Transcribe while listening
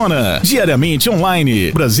Diariamente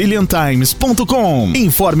online, BrazilianTimes.com.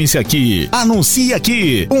 Informe-se aqui, anuncie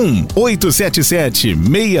aqui,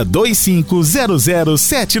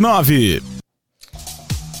 1-877-625-0079.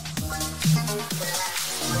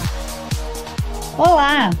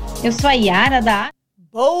 Olá, eu sou a Yara da...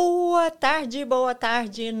 Boa tarde,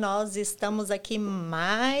 nós estamos aqui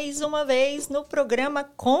mais uma vez no programa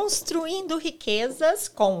Construindo Riquezas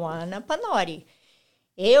com Ana Panori.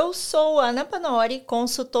 Eu sou Ana Panori,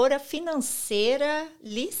 consultora financeira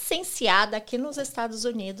licenciada aqui nos Estados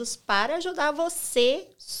Unidos para ajudar você,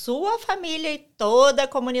 sua família e toda a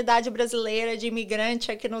comunidade brasileira de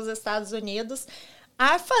imigrante aqui nos Estados Unidos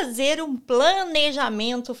a fazer um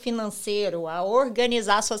planejamento financeiro, a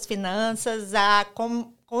organizar suas finanças, a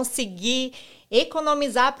conseguir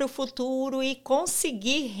economizar para o futuro e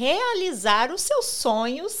conseguir realizar os seus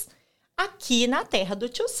sonhos aqui na terra do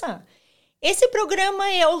Tio Sam. Esse programa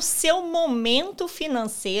é o seu momento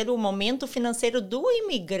financeiro, o momento financeiro do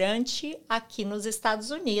imigrante aqui nos Estados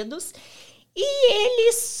Unidos. E ele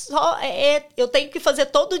eu tenho que fazer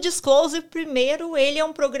todo o disclosure primeiro. Ele é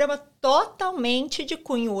um programa totalmente de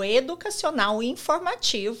cunho educacional e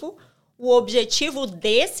informativo. O objetivo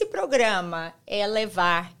desse programa é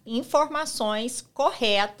levar informações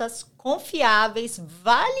corretas, confiáveis,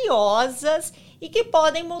 valiosas e que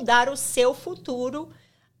podem mudar o seu futuro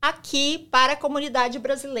aqui para a comunidade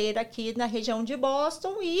brasileira aqui na região de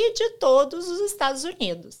Boston e de todos os Estados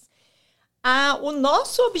Unidos. O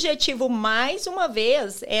nosso objetivo, mais uma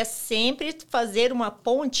vez, é sempre fazer uma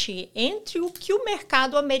ponte entre o que o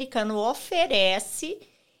mercado americano oferece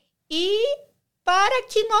e para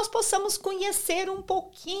que nós possamos conhecer um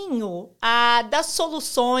pouquinho das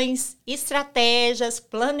soluções, estratégias,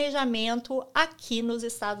 planejamento aqui nos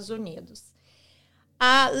Estados Unidos.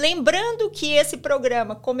 Lembrando que esse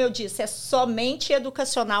programa, como eu disse, é somente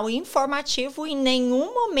educacional e informativo. Em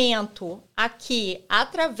nenhum momento aqui,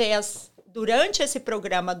 durante esse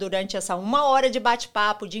programa, durante essa 1 hora de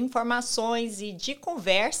bate-papo, de informações e de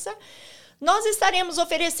conversa, nós estaremos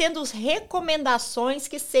oferecendo recomendações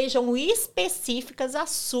que sejam específicas à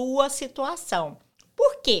sua situação.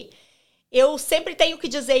 Por quê? Eu sempre tenho que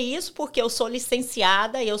dizer isso porque eu sou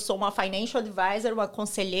licenciada, eu sou uma Financial Advisor, uma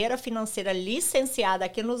conselheira financeira licenciada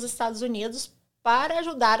aqui nos Estados Unidos para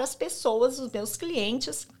ajudar as pessoas, os meus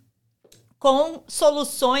clientes, com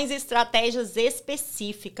soluções e estratégias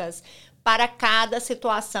específicas para cada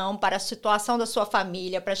situação, para a situação da sua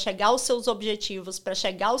família, para chegar aos seus objetivos, para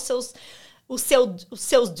chegar aos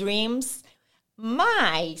seus dreams.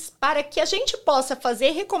 Mas, para que a gente possa fazer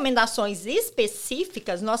recomendações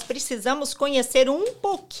específicas, nós precisamos conhecer um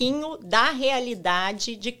pouquinho da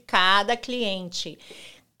realidade de cada cliente.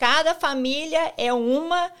 Cada família é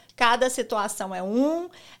uma, cada situação é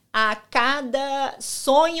cada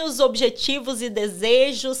sonhos, objetivos e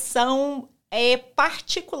desejos são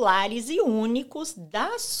particulares e únicos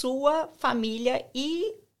da sua família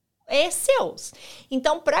e seus.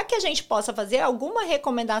 Então, para que a gente possa fazer alguma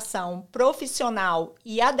recomendação profissional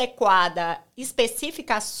e adequada,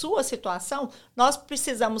 específica à sua situação, nós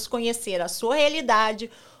precisamos conhecer a sua realidade,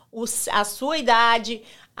 a sua idade,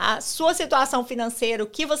 a sua situação financeira, o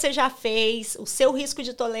que você já fez, o seu risco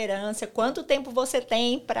de tolerância, quanto tempo você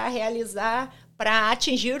tem para realizar, para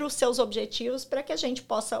atingir os seus objetivos, para que a gente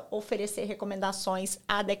possa oferecer recomendações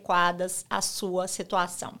adequadas à sua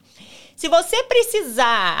situação. Se você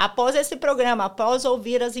precisar, após esse programa, após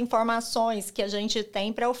ouvir as informações que a gente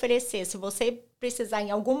tem para oferecer, se você precisar em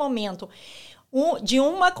algum momento de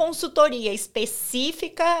uma consultoria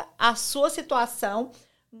específica à sua situação,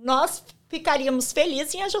 nós ficaríamos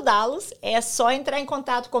felizes em ajudá-los. É só entrar em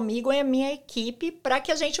contato comigo e a minha equipe para que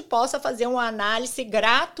a gente possa fazer uma análise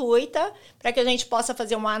gratuita, para que a gente possa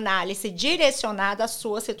fazer uma análise direcionada à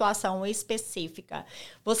sua situação específica.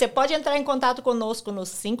 Você pode entrar em contato conosco no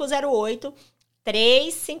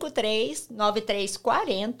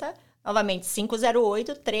 508-353-9340, novamente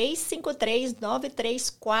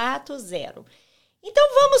 508-353-9340. Então,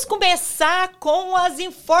 vamos começar com as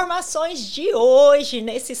informações de hoje,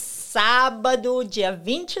 nesse sábado, dia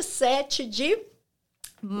 27 de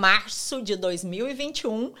março de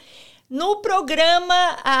 2021, no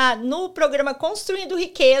programa Construindo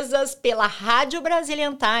Riquezas pela Rádio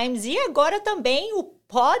Brazilian Times e agora também o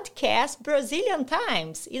podcast Brazilian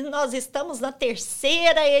Times. E nós estamos na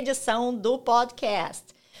 3ª edição do podcast.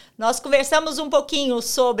 Nós conversamos um pouquinho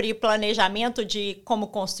sobre planejamento de como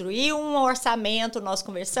construir um orçamento, nós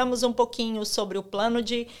conversamos um pouquinho sobre o plano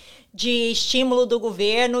de estímulo do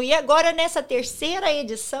governo e agora nessa 3ª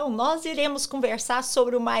edição nós iremos conversar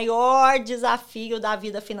sobre o maior desafio da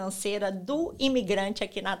vida financeira do imigrante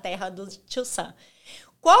aqui na terra do Tio Sam.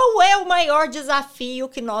 Qual é o maior desafio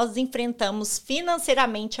que nós enfrentamos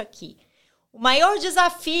financeiramente aqui? O maior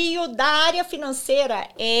desafio da área financeira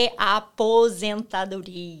é a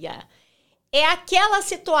aposentadoria. É aquela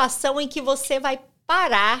situação em que você vai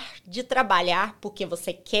parar de trabalhar porque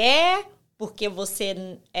você quer, porque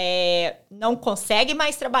você não consegue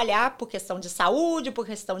mais trabalhar por questão de saúde, por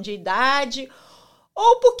questão de idade,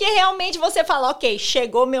 ou porque realmente você fala, ok,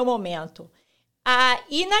 chegou meu momento.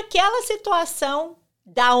 E naquela situação,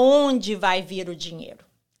 da onde vai vir o dinheiro?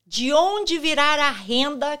 De onde virá a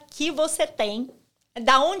renda que você tem?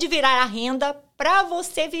 Da onde virá a renda para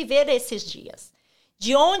você viver esses dias?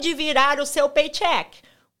 De onde virá o seu paycheck?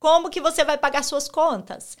 Como que você vai pagar suas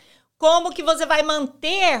contas? Como que você vai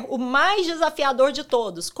manter o mais desafiador de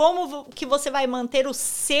todos? Como que você vai manter o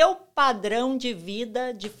seu padrão de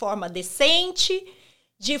vida de forma decente,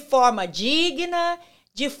 de forma digna,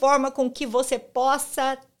 de forma com que você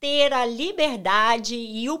possa ter a liberdade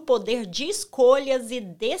e o poder de escolhas e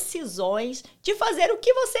decisões de fazer o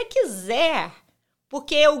que você quiser.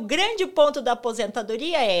 Porque o grande ponto da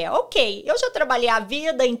aposentadoria é, ok, eu já trabalhei a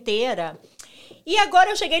vida inteira e agora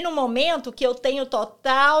eu cheguei num momento que eu tenho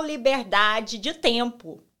total liberdade de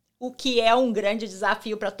tempo, o que é um grande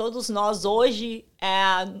desafio para todos nós hoje,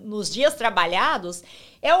 nos dias trabalhados.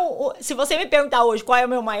 Se você me perguntar hoje qual é o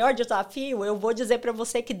meu maior desafio, eu vou dizer para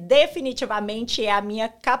você que definitivamente é a minha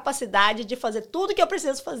capacidade de fazer tudo que eu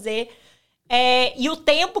preciso fazer e o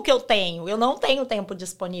tempo que eu tenho. Eu não tenho tempo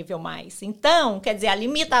disponível mais. Então, quer dizer, a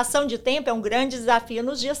limitação de tempo é um grande desafio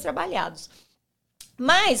nos dias trabalhados.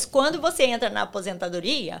 Mas, quando você entra na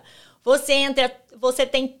aposentadoria, você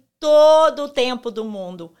tem todo o tempo do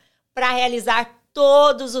mundo para realizar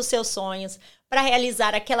todos os seus sonhos, para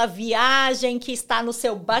realizar aquela viagem que está no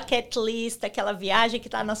seu bucket list, aquela viagem que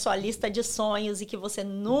está na sua lista de sonhos e que você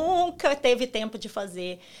nunca teve tempo de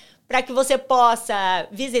fazer, para que você possa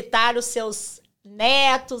visitar os seus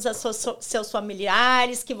netos, seus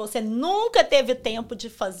familiares, que você nunca teve tempo de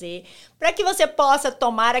fazer, para que você possa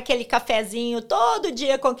tomar aquele cafezinho todo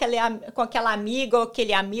dia com aquela amiga ou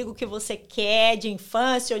aquele amigo que você quer de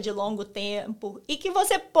infância ou de longo tempo, e que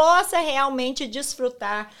você possa realmente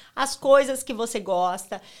desfrutar as coisas que você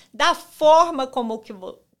gosta, da forma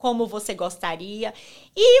como você gostaria,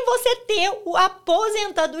 e você ter a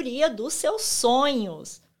aposentadoria dos seus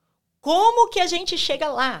sonhos. Como que a gente chega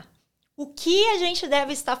lá? O que a gente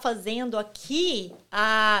deve estar fazendo aqui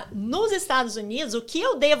nos Estados Unidos? O que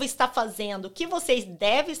eu devo estar fazendo? O que vocês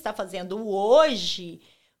devem estar fazendo hoje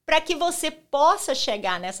para que você possa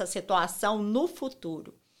chegar nessa situação no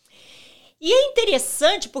futuro? E é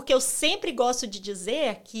interessante porque eu sempre gosto de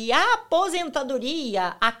dizer que a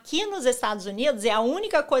aposentadoria aqui nos Estados Unidos é a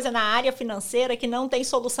única coisa na área financeira que não tem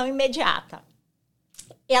solução imediata.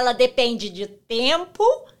 Ela depende de tempo,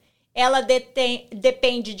 ela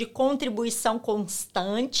depende de contribuição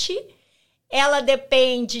constante, ela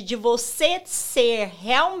depende de você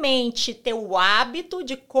ter o hábito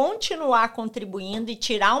de continuar contribuindo e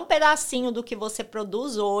tirar um pedacinho do que você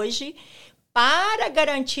produz hoje para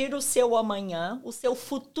garantir o seu amanhã, o seu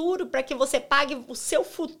futuro, para que você pague o seu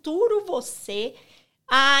futuro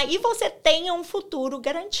e você tenha um futuro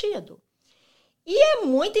garantido. E é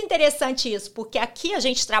muito interessante isso, porque aqui a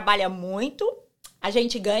gente trabalha muito, a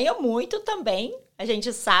gente ganha muito também, a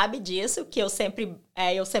gente sabe disso, que eu sempre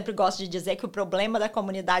gosto de dizer que o problema da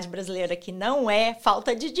comunidade brasileira aqui não é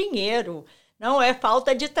falta de dinheiro, não é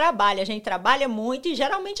falta de trabalho. A gente trabalha muito e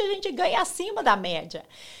geralmente a gente ganha acima da média.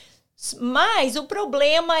 Mas o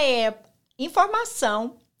problema é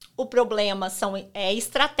informação, o problema são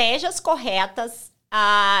estratégias corretas,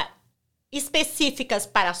 específicas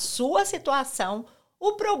para a sua situação.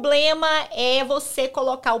 O problema é você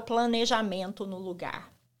colocar o planejamento no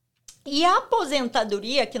lugar. E a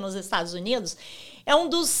aposentadoria aqui nos Estados Unidos é um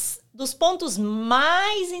dos pontos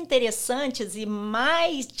mais interessantes e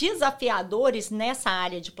mais desafiadores nessa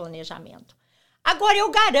área de planejamento. Agora, eu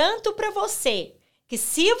garanto para você que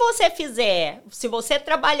se você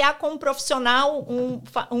trabalhar com um profissional,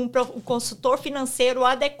 um consultor financeiro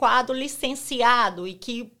adequado, licenciado e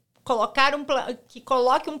que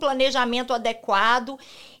coloque um planejamento adequado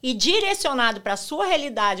e direcionado para a sua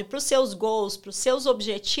realidade, para os seus goals, para os seus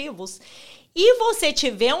objetivos, e você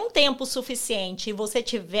tiver um tempo suficiente e você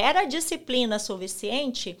tiver a disciplina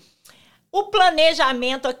suficiente, o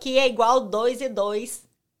planejamento aqui é igual 2 e 2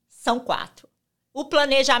 são 4. O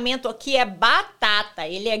planejamento aqui é batata,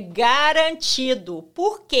 ele é garantido.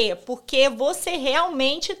 Por quê? Porque você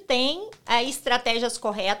realmente tem estratégias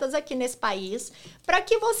corretas aqui nesse país para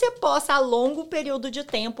que você possa, a longo período de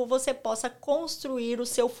tempo, você possa construir o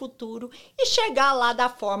seu futuro e chegar lá da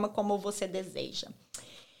forma como você deseja.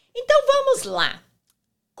 Então, vamos lá.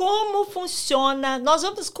 como funciona. Nós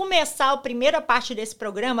vamos começar a primeira parte desse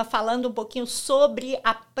programa falando um pouquinho sobre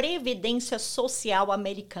a Previdência Social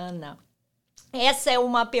americana. Essa é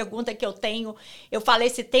uma pergunta que eu tenho. Eu falei,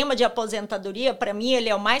 esse tema de aposentadoria, para mim, ele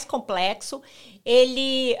é o mais complexo.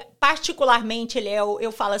 Ele, particularmente,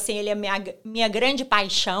 eu falo assim, ele é minha grande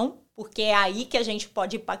paixão, porque é aí que a gente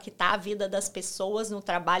pode impactar a vida das pessoas no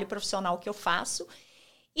trabalho profissional que eu faço.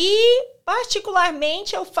 E,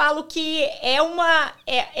 particularmente, eu falo que é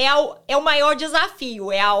o maior desafio,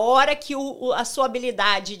 é a hora que a sua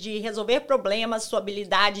habilidade de resolver problemas, a sua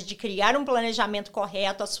habilidade de criar um planejamento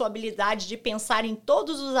correto, a sua habilidade de pensar em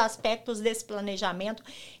todos os aspectos desse planejamento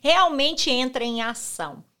realmente entra em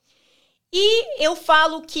ação. E eu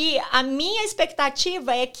falo que a minha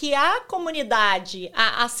expectativa é que a comunidade,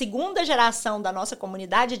 a segunda geração da nossa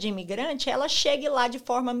comunidade de imigrante, ela chegue lá de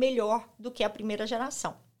forma melhor do que a primeira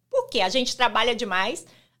geração. Porque a gente trabalha demais,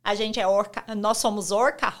 nós somos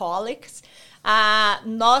workaholics,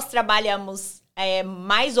 nós trabalhamos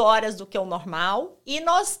mais horas do que o normal e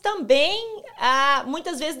nós também,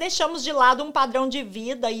 muitas vezes, deixamos de lado um padrão de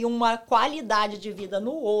vida e uma qualidade de vida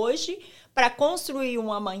no hoje para construir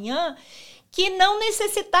um amanhã que não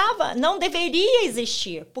deveria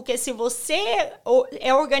existir, porque se você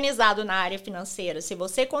é organizado na área financeira, se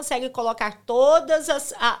você consegue colocar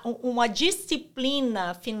uma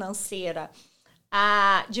disciplina financeira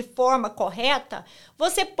de forma correta,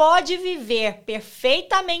 você pode viver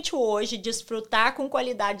perfeitamente o hoje, desfrutar com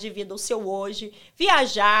qualidade de vida o seu hoje,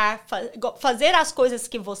 viajar, fazer as coisas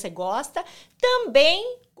que você gosta,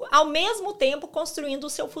 também, ao mesmo tempo, construindo o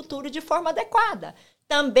seu futuro de forma adequada.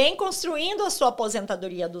 Também construindo a sua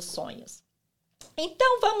aposentadoria dos sonhos.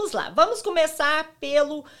 Então, vamos lá. Vamos começar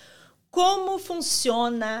pelo como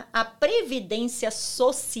funciona a Previdência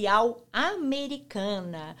Social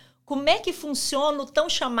americana. Como é que funciona o tão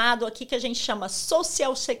chamado aqui que a gente chama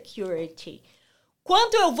Social Security?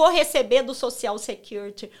 Quanto eu vou receber do Social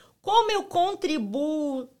Security? Como eu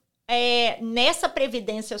contribuo nessa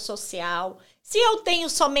Previdência Social? Se eu tenho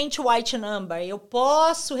somente o white number, eu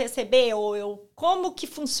posso receber? Como que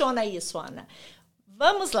funciona isso, Ana?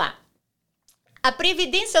 Vamos lá. A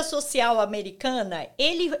Previdência Social americana,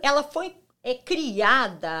 ela foi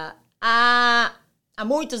criada há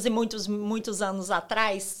muitos e muitos anos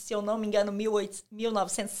atrás, se eu não me engano,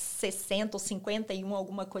 1960 ou 51,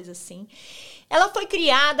 alguma coisa assim. Ela foi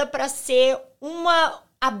criada para ser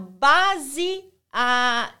a base,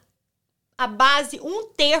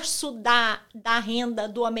 1/3 da renda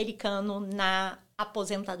do americano na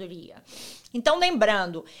aposentadoria. Então,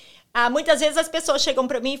 lembrando, muitas vezes as pessoas chegam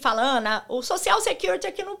para mim e falam, Ana, o Social Security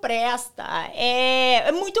aqui não presta,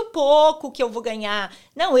 é muito pouco que eu vou ganhar.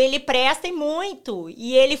 Não, ele presta e muito,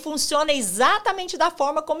 e ele funciona exatamente da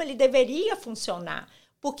forma como ele deveria funcionar.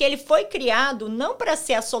 Porque ele foi criado não para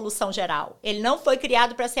ser a solução geral. Ele não foi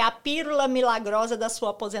criado para ser a pílula milagrosa da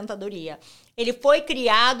sua aposentadoria. Ele foi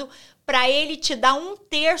criado para ele te dar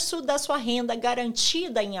 1/3 da sua renda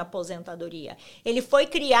garantida em aposentadoria. Ele foi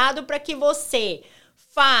criado para que você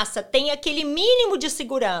tenha aquele mínimo de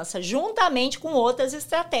segurança, juntamente com outras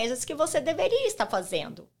estratégias que você deveria estar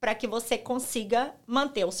fazendo, para que você consiga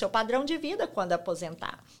manter o seu padrão de vida quando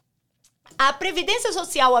aposentar. A Previdência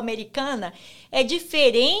Social americana é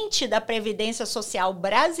diferente da Previdência Social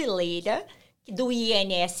brasileira, do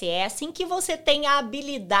INSS, em que você tem a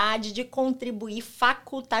habilidade de contribuir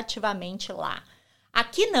facultativamente lá.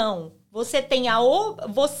 Aqui não. Você tem a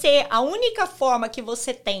única forma que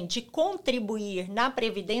você tem de contribuir na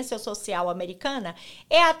Previdência Social americana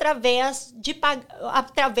é através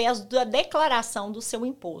da declaração do seu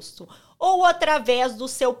imposto ou através do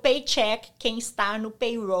seu paycheck, quem está no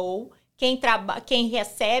payroll, quem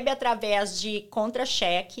recebe através de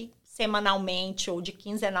contra-cheque, semanalmente ou de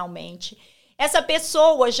quinzenalmente. Essa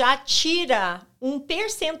pessoa já tira um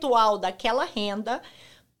percentual daquela renda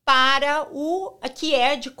para o que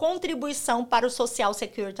é de contribuição para o Social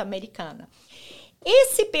Security americana.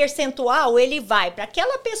 Esse percentual, ele vai para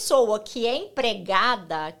aquela pessoa que é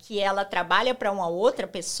empregada, que ela trabalha para uma outra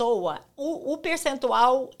pessoa, o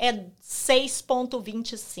percentual é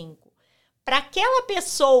 6,25. Para aquela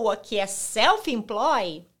pessoa que é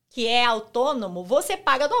self-employed, que é autônomo, você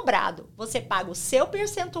paga dobrado. Você paga o seu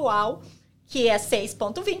percentual, que é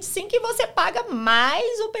 6,25, e você paga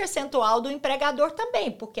mais o percentual do empregador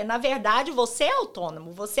também, porque, na verdade, você é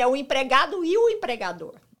autônomo, você é o empregado e o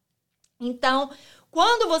empregador. Então,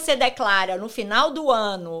 quando você declara no final do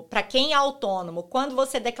ano, para quem é autônomo, quando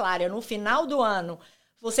você declara no final do ano,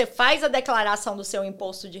 você faz a declaração do seu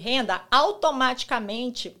imposto de renda,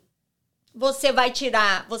 automaticamente você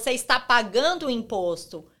está pagando o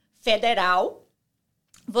imposto federal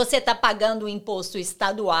você está pagando o imposto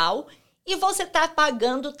estadual e você está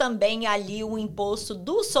pagando também ali o imposto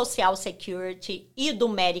do Social Security e do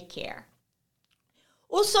Medicare.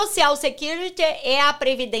 O Social Security é a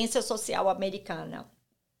Previdência Social americana.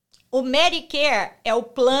 O Medicare é o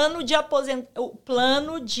plano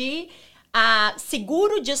de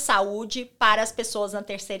seguro de saúde para as pessoas na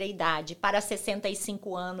terceira idade, para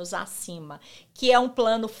 65 anos acima, que é um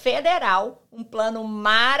plano federal, um plano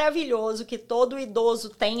maravilhoso que todo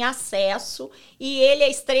idoso tem acesso e ele é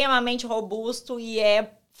extremamente robusto e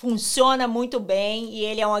funciona muito bem e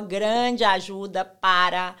ele é uma grande ajuda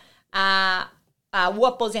para o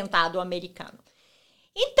aposentado americano.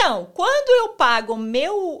 Então, quando eu pago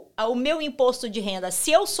o meu imposto de renda,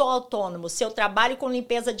 se eu sou autônomo, se eu trabalho com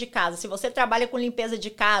limpeza de casa, se você trabalha com limpeza de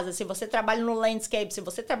casa, se você trabalha no landscape, se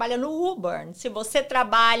você trabalha no Uber, se você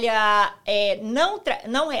trabalha,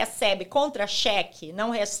 não recebe contra-cheque, não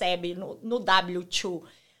recebe no W-2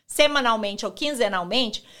 semanalmente ou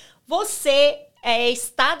quinzenalmente, você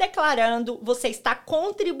está declarando, você está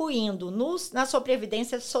contribuindo na sua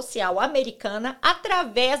Previdência Social americana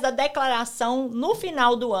através da declaração no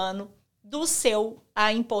final do ano do seu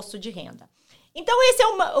imposto de renda. Então, esse é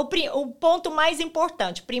o ponto mais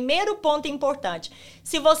importante. Primeiro ponto importante.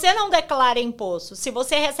 Se você não declara imposto, se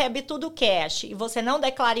você recebe tudo cash e você não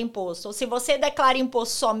declara imposto, ou se você declara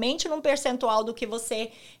imposto somente num percentual do que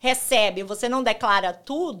você recebe, você não declara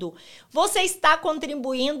tudo, você está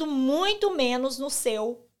contribuindo muito menos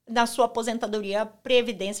na sua aposentadoria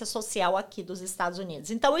Previdência Social aqui dos Estados Unidos.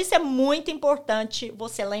 Então, isso é muito importante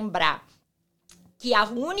você lembrar que a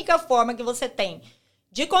única forma que você tem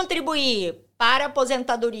de contribuir para a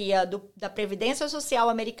aposentadoria da Previdência Social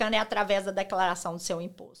americana é através da declaração do seu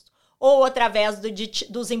imposto. Ou através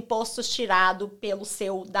dos impostos tirados pelo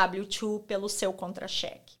seu W-2, pelo seu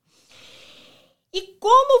contra-cheque. E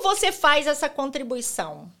como você faz essa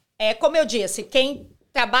contribuição? Como eu disse, quem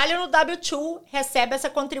trabalha no W-2 recebe essa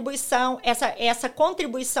contribuição. Essa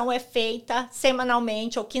contribuição é feita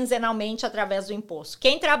semanalmente ou quinzenalmente através do imposto.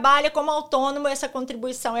 Quem trabalha como autônomo, essa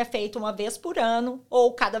contribuição é feita uma vez por ano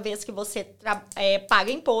ou cada vez que você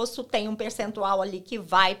paga imposto, tem um percentual ali que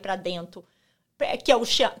vai para dentro,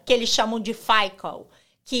 que eles chamam de FICA,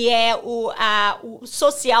 que é o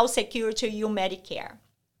Social Security e o Medicare.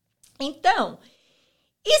 Então,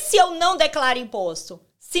 e se eu não declaro imposto?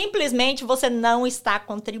 Simplesmente você não está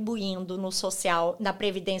contribuindo na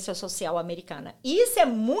Previdência Social americana. Isso é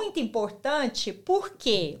muito importante, por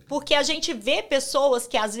quê? Porque a gente vê pessoas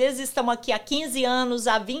que às vezes estão aqui há 15 anos,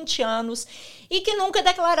 há 20 anos e que nunca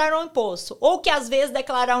declararam imposto, ou que às vezes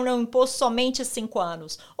declararam imposto somente 5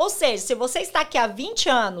 anos. Ou seja, se você está aqui há 20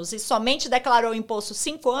 anos e somente declarou imposto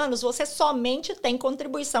 5 anos, você somente tem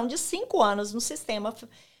contribuição de 5 anos no sistema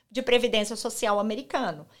de Previdência Social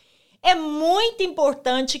americano. É muito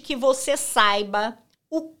importante que você saiba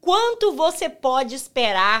o quanto você pode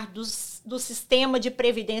esperar do sistema de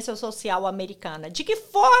Previdência Social americana. De que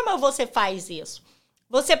forma você faz isso?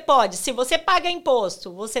 Você pode, se você paga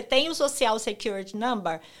imposto, você tem o Social Security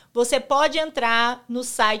Number, você pode entrar no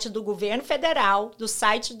site do governo federal, do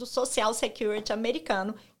site do Social Security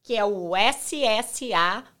americano, que é o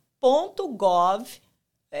ssa.gov,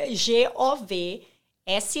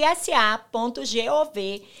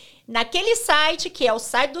 ssa.gov. Naquele site, que é o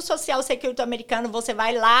site do Social Security americano, você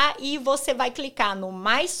vai lá e você vai clicar no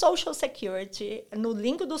My Social Security, no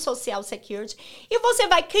link do Social Security, e você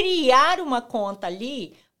vai criar uma conta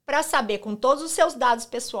ali para saber, com todos os seus dados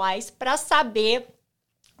pessoais, para saber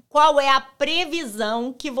qual é a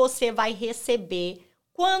previsão que você vai receber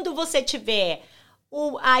quando você tiver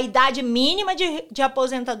a idade mínima de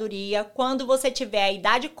aposentadoria, quando você tiver a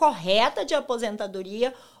idade correta de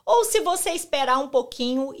aposentadoria, ou se você esperar um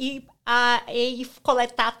pouquinho e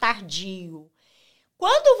coletar tardio.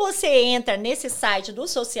 Quando você entra nesse site do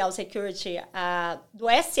Social Security, do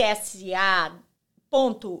ssa.gov,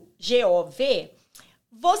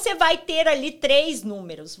 você vai ter ali 3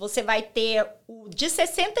 números. Você vai ter o de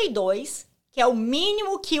 62, que é o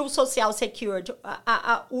mínimo que o Social Security,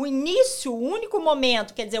 o único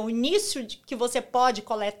momento, quer dizer, o início que você pode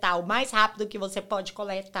coletar, o mais rápido que você pode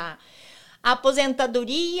coletar, a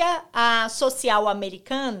aposentadoria social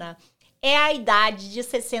americana é a idade de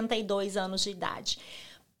 62 anos de idade.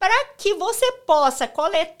 Para que você possa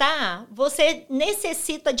coletar, você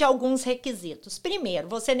necessita de alguns requisitos. Primeiro,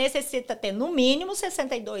 você necessita ter no mínimo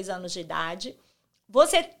 62 anos de idade,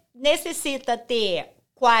 você necessita ter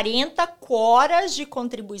 40 quoras de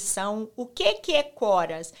contribuição. O que é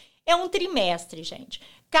quoras? É um trimestre, gente.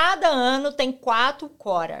 Cada ano tem 4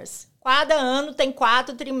 quoras. Cada ano tem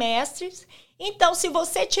 4 trimestres. Então, se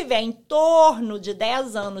você tiver em torno de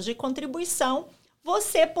 10 anos de contribuição,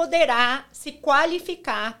 você poderá se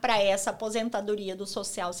qualificar para essa aposentadoria do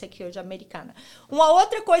Social Security americana. Uma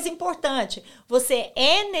outra coisa importante,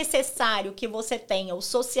 é necessário que você tenha o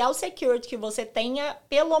Social Security, que você tenha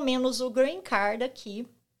pelo menos o Green Card aqui.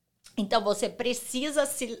 Então, você precisa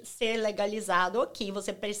ser legalizado aqui,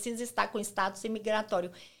 você precisa estar com status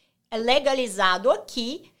imigratório legalizado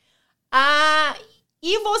aqui.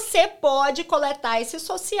 E você pode coletar esse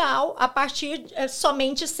social a partir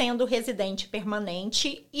somente sendo residente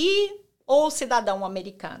permanente ou cidadão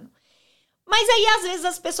americano. Mas aí, às vezes,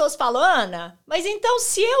 as pessoas falam, Ana, mas então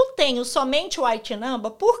se eu tenho somente o IT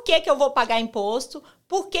Number, por que eu vou pagar imposto?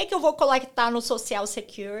 Por que eu vou coletar no Social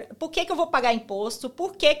Security? Por que eu vou pagar imposto?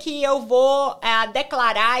 Por que eu vou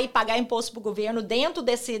declarar e pagar imposto para o governo dentro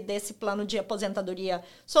desse plano de aposentadoria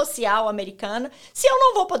social americana, se eu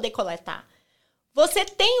não vou poder coletar? Você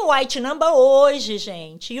tem o IT Number hoje,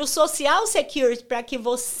 gente, e o Social Security, para que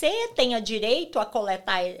você tenha direito a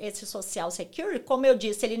coletar esse Social Security, como eu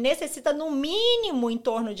disse, ele necessita no mínimo em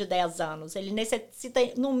torno de 10 anos, ele necessita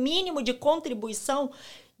no mínimo de contribuição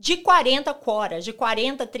de 40 quarters, de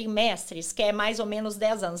 40 trimestres, que é mais ou menos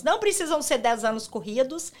 10 anos. Não precisam ser 10 anos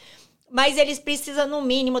corridos, mas eles precisam no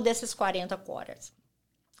mínimo desses 40 quarters.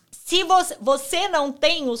 Se você não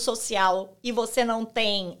tem o social e você não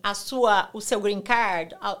tem o seu green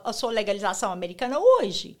card, a sua legalização americana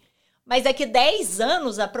hoje, mas daqui 10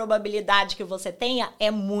 anos a probabilidade que você tenha é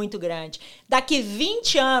muito grande. Daqui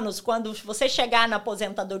 20 anos, quando você chegar na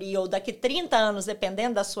aposentadoria, ou daqui 30 anos,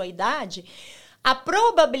 dependendo da sua idade, a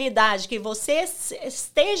probabilidade que você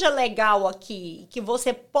esteja legal aqui, que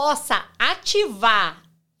você possa ativar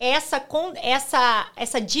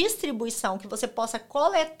essa distribuição, que você possa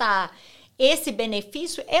coletar esse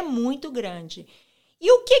benefício é muito grande.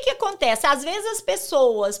 E o que acontece? Às vezes as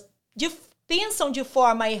pessoas pensam de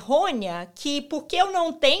forma errônea que porque eu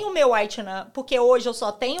não tenho o meu IT Number, porque hoje eu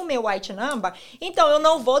só tenho o meu IT Number, então eu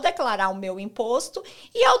não vou declarar o meu imposto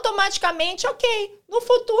e automaticamente, ok, no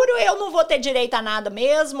futuro eu não vou ter direito a nada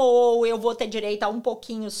mesmo, ou eu vou ter direito a um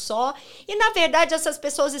pouquinho só. E na verdade essas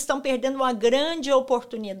pessoas estão perdendo uma grande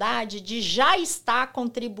oportunidade de já estar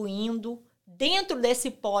contribuindo dentro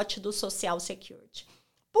desse pote do Social Security.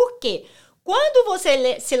 Por quê? Quando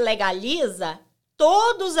você se legaliza,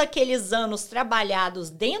 todos aqueles anos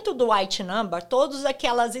trabalhados dentro do IT Number, todas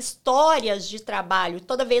aquelas histórias de trabalho,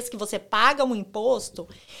 toda vez que você paga um imposto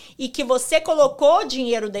e que você colocou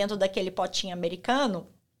dinheiro dentro daquele potinho americano,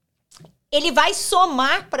 ele vai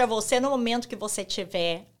somar para você no momento que você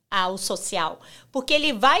tiver o social, porque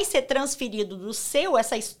ele vai ser transferido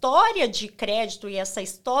essa história de crédito e essa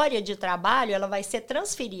história de trabalho, ela vai ser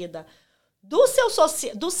transferida do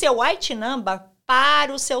seu IT Number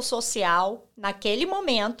para o seu social naquele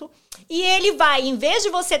momento, e ele vai, em vez de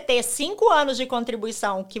você ter 5 anos de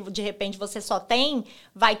contribuição, que de repente você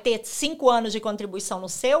vai ter 5 anos de contribuição no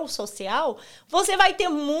seu social, você vai ter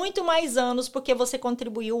muito mais anos porque você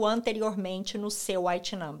contribuiu anteriormente no seu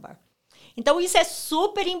IT Number. Então, isso é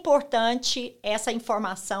super importante, essa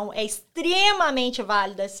informação, é extremamente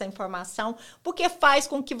válida essa informação, porque faz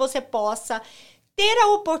com que você possa ter a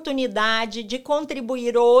oportunidade de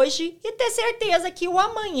contribuir hoje e ter certeza que o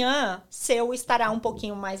amanhã seu estará um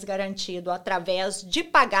pouquinho mais garantido através de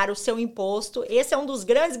pagar o seu imposto. Esse é um dos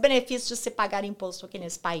grandes benefícios de se pagar imposto aqui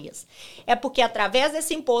nesse país. É porque através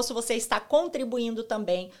desse imposto você está contribuindo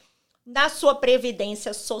também na sua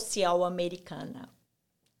previdência social americana,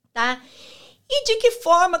 tá? E de que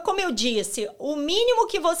forma, como eu disse, o mínimo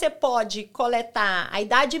que você pode coletar, a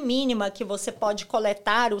idade mínima que você pode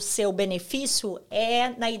coletar o seu benefício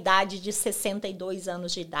é na idade de 62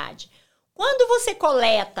 anos de idade. Quando você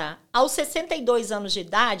coleta aos 62 anos de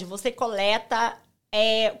idade, você coleta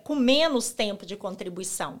com menos tempo de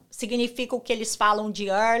contribuição. Significa o que eles falam de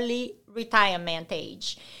Early Retirement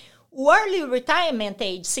Age. O Early Retirement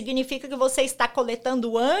Age significa que você está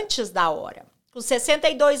coletando antes da hora. Com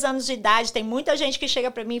 62 anos de idade, tem muita gente que chega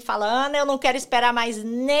para mim e fala, Ana, eu não quero esperar mais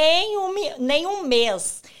nem um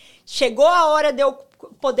mês. Chegou a hora de eu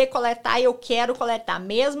poder coletar e eu quero coletar,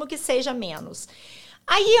 mesmo que seja menos.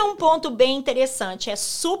 Aí é um ponto bem interessante, é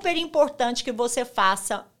super importante que você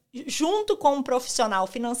faça, junto com um profissional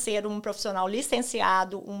financeiro, um profissional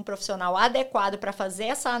licenciado, um profissional adequado para fazer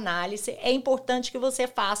essa análise, é importante que você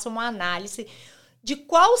faça uma análise de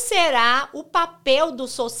qual será o papel do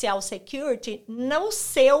Social Security no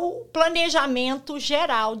seu planejamento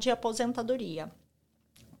geral de aposentadoria.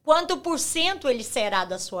 Quanto por cento ele será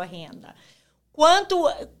da sua renda?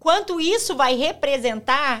 Quanto isso vai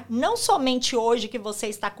representar, não somente hoje que você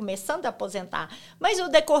está começando a aposentar, mas o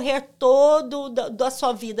decorrer todo da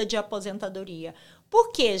sua vida de aposentadoria.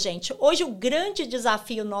 Por quê, gente? Hoje o grande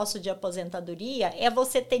desafio nosso de aposentadoria é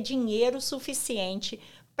você ter dinheiro suficiente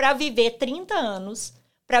para viver 30 anos,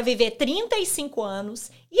 para viver 35 anos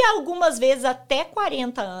e algumas vezes até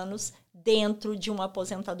 40 anos dentro de uma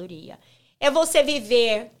aposentadoria. É você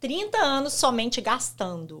viver 30 anos somente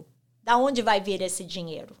gastando. Da onde vai vir esse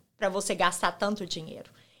dinheiro para você gastar tanto dinheiro?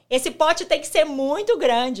 Esse pote tem que ser muito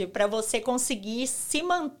grande para você conseguir se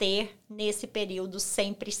manter nesse período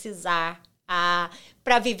sem precisar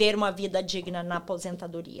para viver uma vida digna na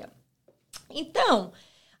aposentadoria. Então,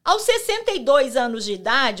 aos 62 anos de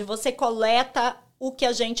idade, você coleta o que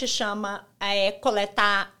a gente chama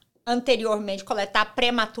coletar anteriormente, coletar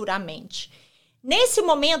prematuramente. Nesse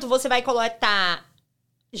momento, você vai coletar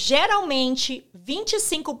geralmente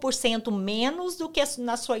 25% menos do que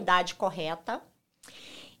na sua idade correta.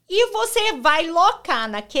 E você vai locar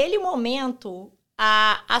naquele momento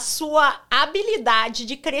a sua habilidade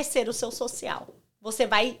de crescer o seu social. Você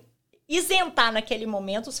vai isentar naquele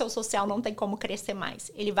momento, o seu social não tem como crescer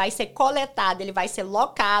mais. Ele vai ser coletado, ele vai ser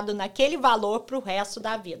locado naquele valor para o resto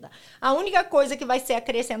da vida. A única coisa que vai ser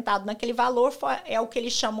acrescentado naquele valor é o que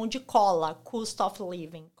eles chamam de COLA, Cost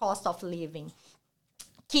of Living.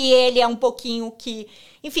 Que ele é um pouquinho que,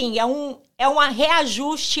 enfim, é um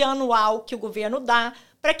reajuste anual que o governo dá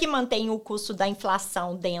para que mantenha o custo da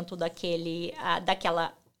inflação dentro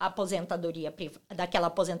daquela aposentadoria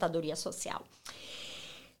social.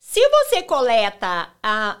 Se você coleta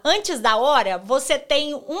antes da hora, você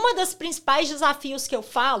tem uma das principais desafios que eu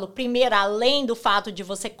falo, primeiro, além do fato de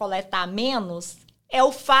você coletar menos, é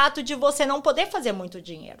o fato de você não poder fazer muito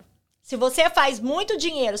dinheiro. Se você faz muito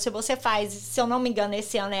dinheiro, se eu não me engano,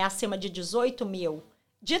 esse ano é acima de 18 mil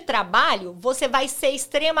de trabalho, você vai ser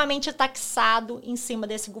extremamente taxado em cima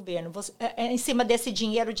desse governo, em cima desse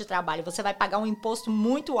dinheiro de trabalho. Você vai pagar um imposto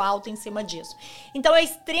muito alto em cima disso. Então, é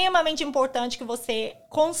extremamente importante que você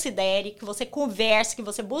considere, que você converse, que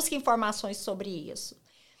você busque informações sobre isso.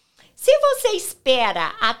 Se você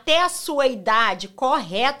espera até a sua idade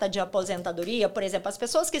correta de aposentadoria, por exemplo, as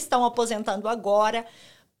pessoas que estão aposentando agora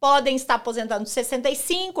podem estar aposentando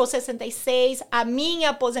 65 ou 66. A minha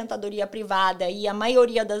aposentadoria privada e a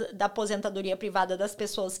maioria da aposentadoria privada das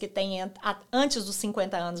pessoas que têm antes dos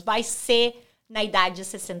 50 anos vai ser na idade de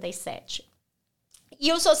 67.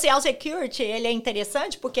 E o Social Security, ele é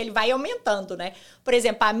interessante porque ele vai aumentando, né? Por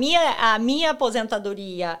exemplo, a minha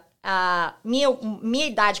aposentadoria, a minha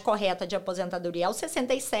idade correta de aposentadoria é os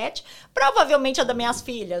 67, provavelmente a das minhas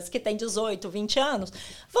filhas, que têm 18, 20 anos,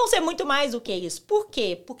 vão ser muito mais do que isso. Por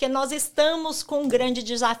quê? Porque nós estamos com um grande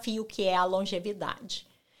desafio que é a longevidade.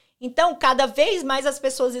 Então, cada vez mais as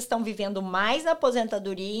pessoas estão vivendo mais na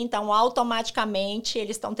aposentadoria, então automaticamente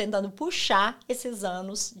eles estão tentando puxar esses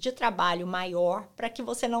anos de trabalho maior para que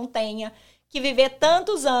você não tenha que viver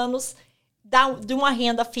tantos anos de uma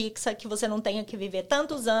renda fixa, que você não tenha que viver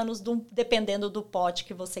tantos anos dependendo do pote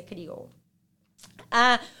que você criou.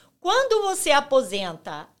 Quando você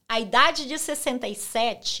aposenta a idade de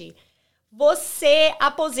 67, você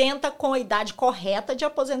aposenta com a idade correta de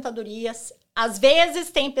aposentadoria. Às vezes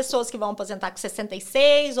tem pessoas que vão aposentar com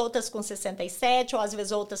 66, outras com 67, ou às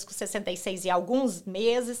vezes outras com 66 e alguns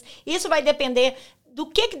meses. Isso vai depender do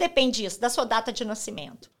que depende isso? Da sua data de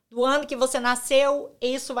nascimento. Do ano que você nasceu,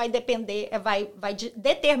 isso vai depender, vai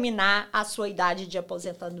determinar a sua idade de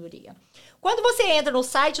aposentadoria. Quando você entra no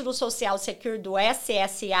site do Social Security do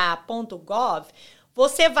ssa.gov,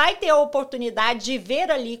 você vai ter a oportunidade de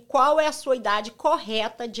ver ali qual é a sua idade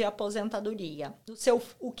correta de aposentadoria.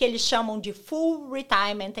 O que eles chamam de Full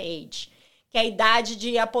Retirement Age, que é a idade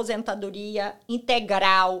de aposentadoria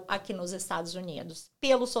integral aqui nos Estados Unidos,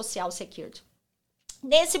 pelo Social Security.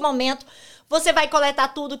 Nesse momento, você vai coletar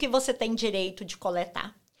tudo que você tem direito de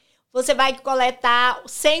coletar. Você vai coletar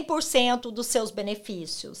 100% dos seus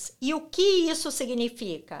benefícios. E o que isso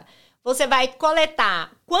significa? Você vai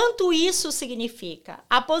coletar quanto isso significa.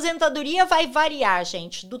 A aposentadoria vai variar,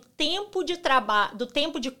 gente, do tempo de trabalho, do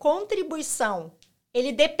tempo de contribuição.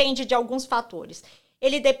 Ele depende de alguns fatores.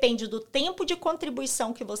 Ele depende do tempo de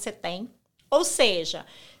contribuição que você tem. Ou seja,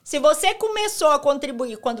 se você começou a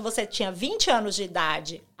contribuir quando você tinha 20 anos de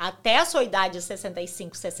idade até a sua idade de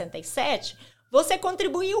 65, 67, você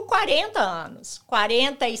contribuiu 40 anos,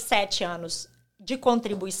 47 anos de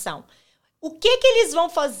contribuição. O que eles vão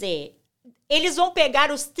fazer? Eles vão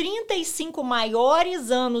pegar os 35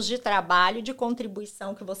 maiores anos de trabalho, de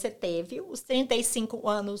contribuição que você teve, os 35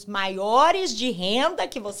 anos maiores de renda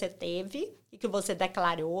que você teve e que você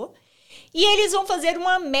declarou, e eles vão fazer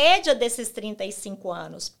uma média desses 35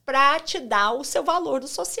 anos para te dar o seu valor do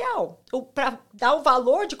social, para dar o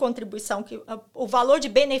valor de contribuição, o valor de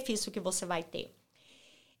benefício que você vai ter.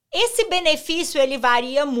 Esse benefício, ele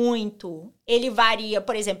varia muito. Ele varia,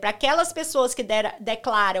 por exemplo, para aquelas pessoas que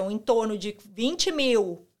declaram em torno de 20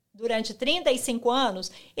 mil durante 35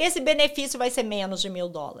 anos, esse benefício vai ser menos de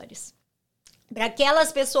 $1.000. Para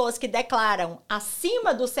aquelas pessoas que declaram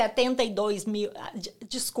acima dos 72 mil,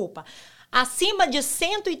 acima de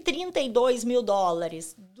 $132 mil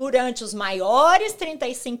durante os maiores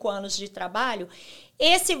 35 anos de trabalho,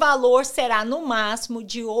 esse valor será no máximo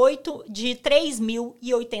de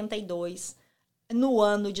 3.082 no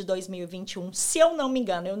ano de 2021. Se eu não me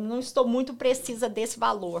engano, eu não estou muito precisa desse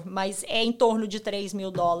valor, mas é em torno de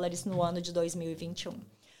 $3.000 no ano de 2021.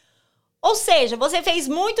 Ou seja, você fez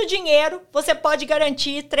muito dinheiro, você pode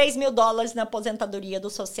garantir $3.000 na aposentadoria do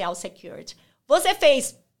Social Security. Você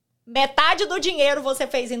fez metade do dinheiro, você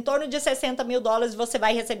fez em torno de $60 mil, você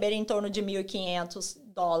vai receber em torno de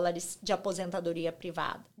 $1.500 de aposentadoria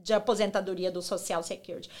privada, de aposentadoria do Social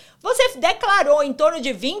Security. Você declarou em torno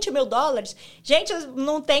de $20 mil, gente,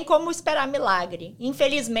 não tem como esperar milagre.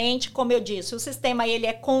 Infelizmente, como eu disse, o sistema ele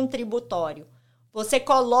é contributório. Você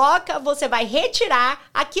coloca, você vai retirar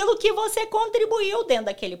aquilo que você contribuiu dentro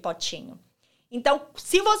daquele potinho. Então,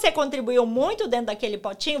 se você contribuiu muito dentro daquele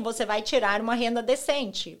potinho, você vai tirar uma renda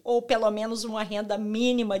decente, ou pelo menos uma renda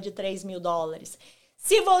mínima de $3.000.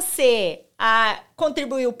 Se você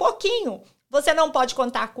contribuiu pouquinho, você não pode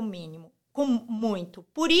contar com mínimo, com muito.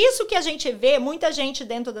 Por isso que a gente vê muita gente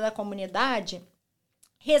dentro da comunidade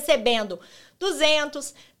recebendo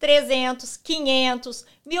 200, 300, 500,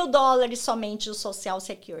 $1.000 somente do Social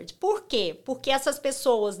Security. Por quê? Porque essas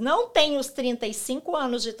pessoas não têm os 35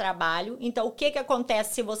 anos de trabalho. Então, o que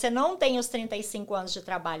acontece se você não tem os 35 anos de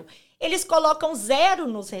trabalho? Eles colocam 0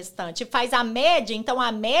 nos restantes, faz a média. Então,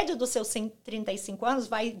 a média dos seus 35 anos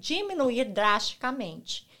vai diminuir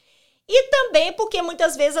drasticamente. E também porque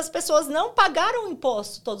muitas vezes as pessoas não pagaram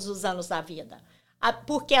imposto todos os anos da vida.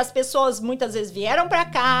 Porque as pessoas muitas vezes vieram para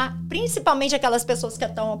cá, principalmente aquelas pessoas que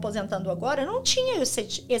estão aposentando agora, não tinham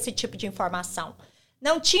esse tipo de informação.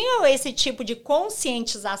 Não tinham esse tipo de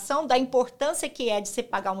conscientização da importância que é de se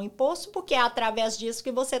pagar um imposto, porque é através disso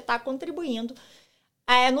que você está contribuindo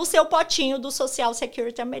no seu potinho do Social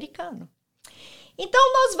Security americano.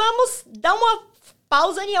 Então, nós vamos dar uma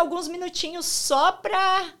pausa em alguns minutinhos só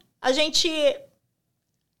para a gente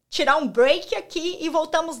tirar um break aqui e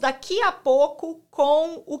voltamos daqui a pouco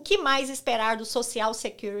com o que mais esperar do Social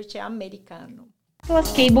Security americano. Atlas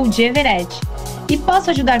Cable de Everett. E posso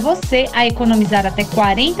ajudar você a economizar até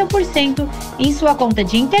 40% em sua conta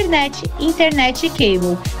de internet e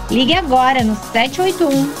cable. Ligue agora no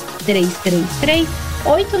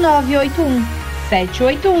 781-333-8981.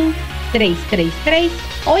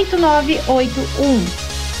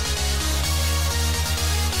 781-333-8981.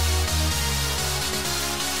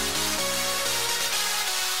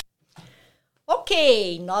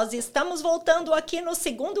 Ok, nós estamos voltando aqui no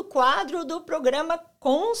segundo quadro do programa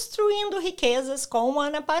Construindo Riquezas com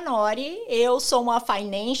Ana Panori. Eu sou uma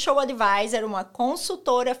Financial Advisor, uma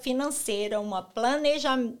consultora financeira, uma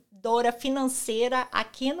planejadora financeira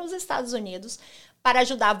aqui nos Estados Unidos para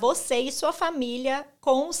ajudar você e sua família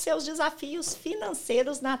com os seus desafios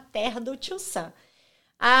financeiros na terra do Tio Sam.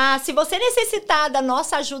 Se você necessitar da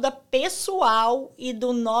nossa ajuda pessoal e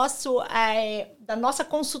da nossa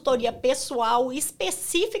consultoria pessoal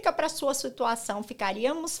específica para a sua situação,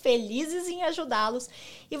 ficaríamos felizes em ajudá-los.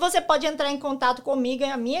 E você pode entrar em contato comigo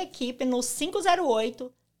e a minha equipe no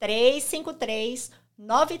 508-353-9340.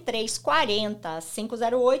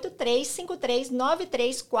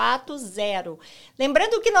 508-353-9340.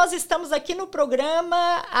 Lembrando que nós estamos aqui no programa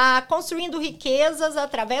Construindo Riquezas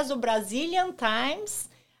através do Brazilian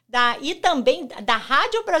Times, e também da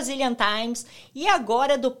Rádio Brazilian Times e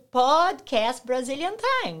agora do Podcast Brazilian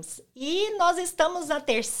Times. E nós estamos na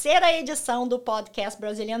 3ª edição do Podcast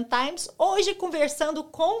Brazilian Times, hoje conversando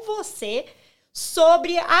com você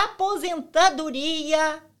sobre a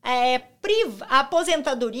aposentadoria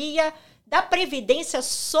da Previdência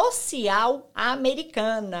Social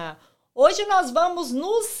americana. Hoje nós vamos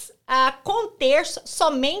nos conter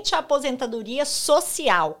somente a aposentadoria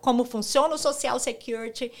social, como funciona o Social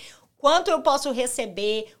Security, quanto eu posso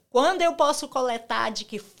receber, quando eu posso coletar, de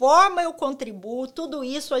que forma eu contribuo, tudo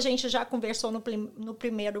isso a gente já conversou no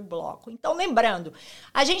primeiro bloco. Então, lembrando,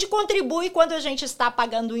 a gente contribui quando a gente está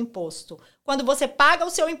pagando o imposto. Quando você paga o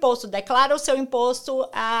seu imposto, declara o seu imposto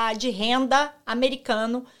de renda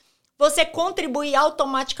americano, você contribui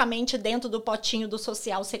automaticamente dentro do potinho do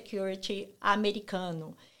Social Security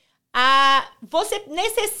americano. Você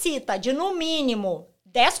necessita de, no mínimo,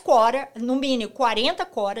 10 quotas, no mínimo 40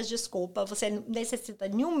 quotas, desculpa, você necessita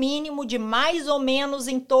de um mínimo de mais ou menos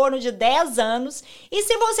em torno de 10 anos. E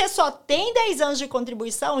se você só tem 10 anos de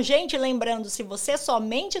contribuição, gente, lembrando, se você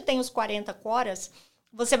somente tem os 40 quotas,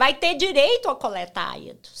 você vai ter direito a coletar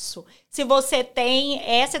isso. Se você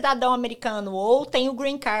é cidadão americano ou tem o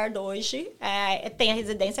Green Card hoje, tem a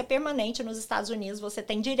residência permanente nos Estados Unidos, você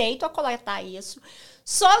tem direito a coletar isso.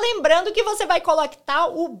 Só lembrando que você vai coletar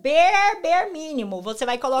o bare mínimo. Você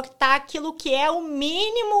vai coletar aquilo que é o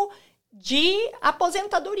mínimo de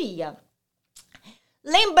aposentadoria.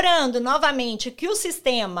 Lembrando, novamente, que o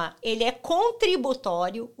sistema ele é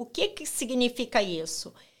contributório. O que significa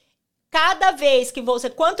isso? Cada vez que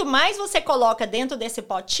quanto mais você coloca dentro desse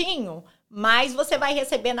potinho, mais você vai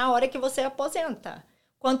receber na hora que você aposenta.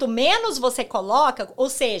 Quanto menos você coloca, ou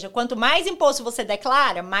seja, quanto mais imposto você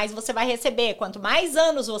declara, mais você vai receber. Quanto mais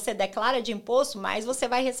anos você declara de imposto, mais você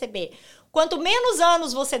vai receber. Quanto menos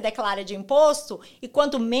anos você declara de imposto e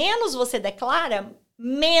quanto menos você declara,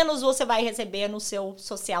 menos você vai receber no seu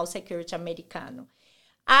Social Security americano.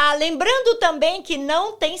 Lembrando também que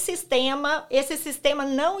não tem esse sistema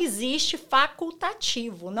não existe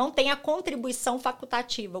facultativo, não tem a contribuição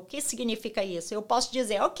facultativa. O que significa isso? Eu posso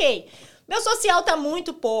dizer, ok, meu social está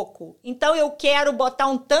muito pouco, então eu quero botar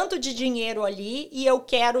um tanto de dinheiro ali e eu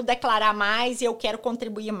quero declarar mais e eu quero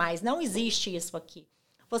contribuir mais. Não existe isso aqui.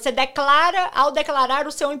 Você declara, ao declarar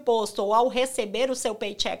o seu imposto ou ao receber o seu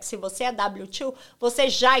paycheck, se você é W-2, você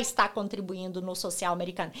já está contribuindo no social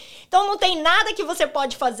americano. Então, não tem nada que você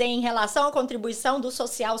pode fazer em relação à contribuição do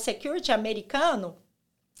Social Security americano,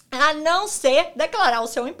 a não ser declarar o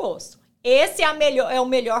seu imposto. Esse é o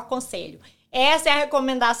melhor conselho. Essa é a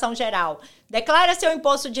recomendação geral. Declara seu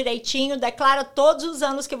imposto direitinho, declara todos os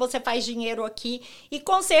anos que você faz dinheiro aqui e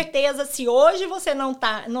com certeza, se hoje você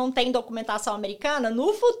não tem documentação americana,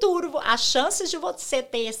 no futuro as chances de você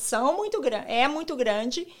ter é muito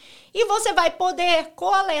grande e você vai poder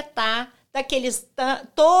coletar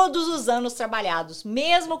todos os anos trabalhados.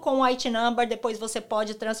 Mesmo com o IT Number, depois você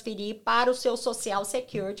pode transferir para o seu Social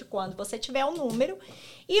Security quando você tiver o número.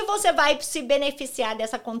 E você vai se beneficiar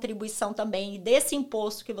dessa contribuição também, desse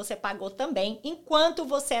imposto que você pagou também, enquanto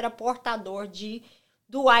você era portador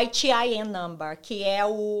do ITIN Number, que é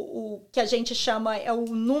o que a gente chama, é o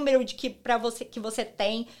número que você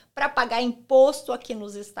tem para pagar imposto aqui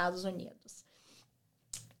nos Estados Unidos.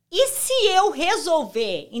 E se eu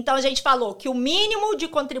resolver, então a gente falou que o mínimo de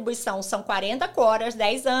contribuição são 40 quotas,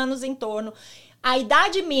 10 anos em torno. A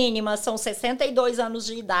idade mínima são 62 anos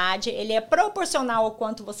de idade, ele é proporcional ao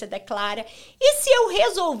quanto você declara. E se eu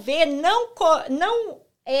resolver não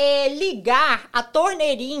ligar a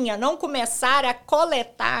torneirinha, não começar a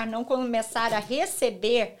coletar, não começar a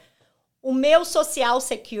receber o meu Social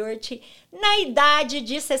Security na idade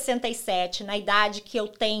de 67, na idade que eu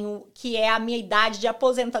tenho, que é a minha idade de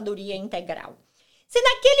aposentadoria integral. Se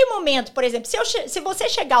naquele momento, por exemplo, se você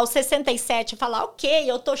chegar aos 67 e falar, ok,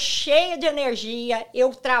 eu tô cheia de energia,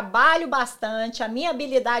 eu trabalho bastante, a minha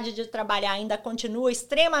habilidade de trabalhar ainda continua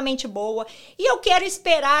extremamente boa e eu quero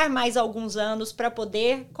esperar mais alguns anos para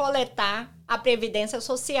poder coletar a Previdência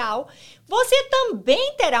Social, você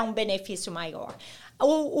também terá um benefício maior.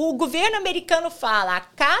 O governo americano fala, a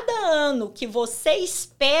cada ano que você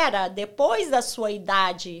espera depois da sua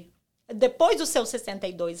idade, depois dos seus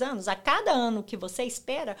 62 anos, a cada ano que você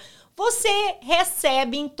espera, você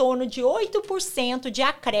recebe em torno de 8% de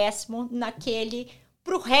acréscimo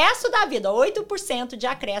para o resto da vida, 8% de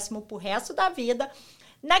acréscimo para o resto da vida,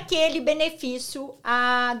 naquele benefício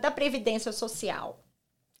da Previdência Social.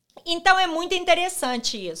 Então, é muito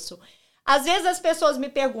interessante isso. Às vezes as pessoas me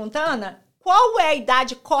perguntam, Ana, qual é a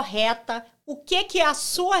idade correta? O que é a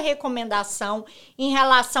sua recomendação em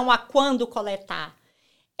relação a quando coletar?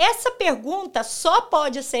 Essa pergunta só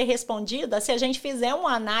pode ser respondida se a gente fizer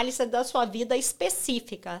uma análise da sua vida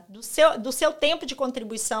específica, do seu tempo de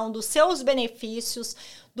contribuição, dos seus benefícios,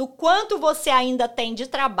 do quanto você ainda tem de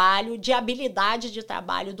trabalho, de habilidade de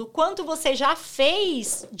trabalho, do quanto você já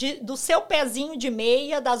fez do seu pezinho de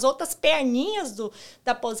meia, das outras perninhas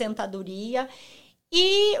da aposentadoria,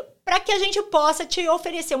 e para que a gente possa te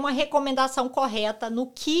oferecer uma recomendação correta no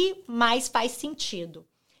que mais faz sentido.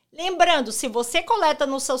 Lembrando, se você coleta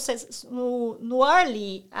no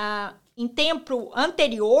early, em tempo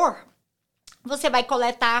anterior, você vai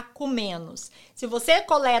coletar com menos. Se você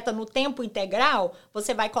coleta no tempo integral,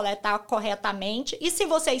 você vai coletar corretamente. E se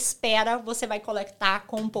você espera, você vai coletar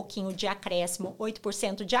com um pouquinho de acréscimo,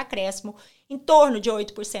 8% de acréscimo, em torno de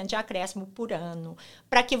 8% de acréscimo por ano,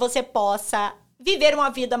 para que você possa viver uma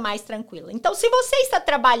vida mais tranquila. Então, se você está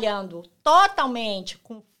trabalhando totalmente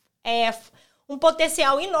com um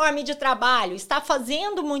potencial enorme de trabalho, está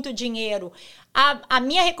fazendo muito dinheiro, a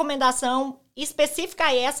minha recomendação específica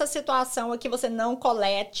a essa situação é que você não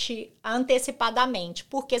colete antecipadamente,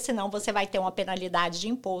 porque senão você vai ter uma penalidade de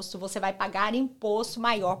imposto, você vai pagar imposto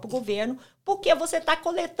maior para o governo, porque você está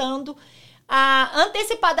coletando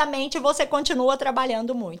antecipadamente, você continua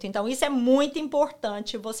trabalhando muito. Então, isso é muito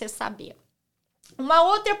importante você saber. Uma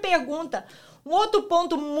outra pergunta, um outro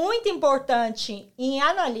ponto muito importante em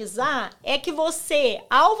analisar é que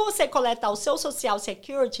ao você coletar o seu Social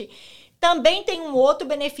Security, também tem um outro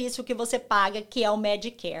benefício que você paga, que é o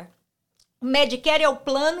Medicare. O Medicare é o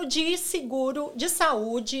plano de seguro de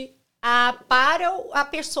saúde para a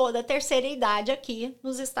pessoa da terceira idade aqui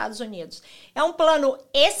nos Estados Unidos. É um plano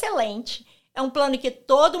excelente, é um plano que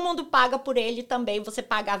todo mundo paga por ele também. Você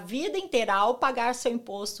paga a vida inteira. Ao pagar seu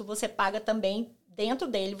imposto, você paga também dentro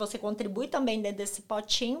dele, você contribui também dentro desse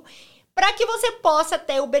potinho, para que você possa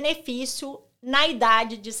ter o benefício na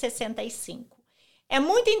idade de 65. É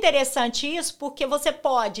muito interessante isso, porque você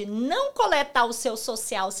pode não coletar o seu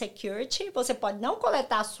Social Security, você pode não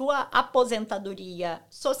coletar a sua aposentadoria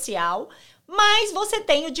social, mas você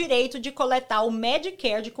tem o direito de coletar o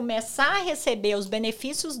Medicare, de começar a receber os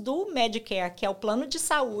benefícios do Medicare, que é o plano de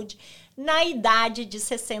saúde, na idade de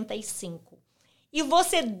 65. E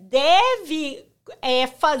você deve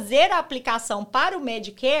fazer a aplicação para o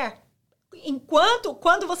Medicare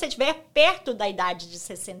quando você estiver perto da idade de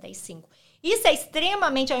 65. Isso é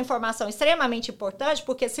uma informação extremamente importante,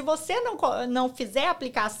 porque se você não fizer a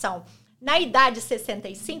aplicação na idade de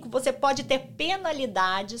 65, você pode ter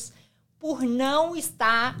penalidades por não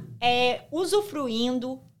estar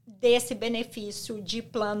usufruindo desse benefício de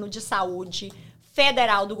plano de saúde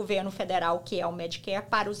federal, do governo federal, que é o Medicare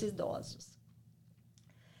para os idosos.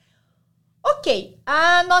 Ok,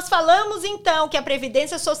 nós falamos então que a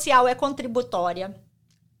Previdência Social é contributória.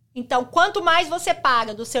 Então, quanto mais você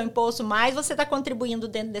paga do seu imposto, mais você está contribuindo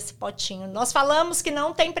dentro desse potinho. Nós falamos que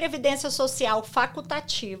não tem previdência social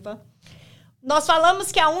facultativa. Nós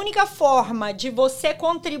falamos que a única forma de você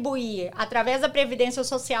contribuir através da Previdência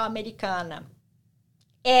Social americana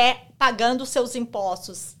é pagando seus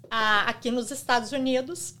impostos aqui nos Estados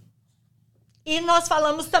Unidos. E nós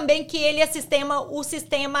falamos também que o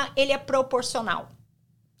sistema ele é proporcional.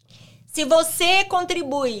 Se você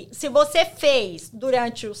contribui, se você fez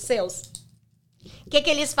durante os seus... O que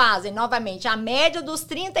eles fazem? Novamente, a média dos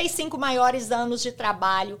 35 maiores anos de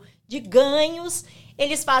trabalho, de ganhos,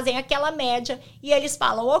 eles fazem aquela média e eles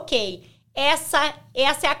falam, ok, essa é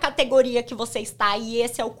a categoria que você está e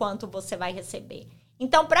esse é o quanto você vai receber.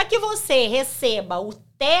 Então, para que você receba o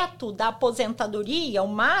teto da aposentadoria, o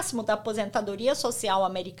máximo da aposentadoria social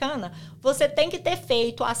americana, você tem que ter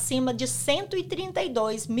feito acima de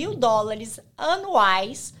 $132 mil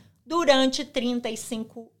anuais durante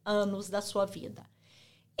 35 anos da sua vida.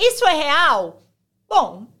 Isso é real?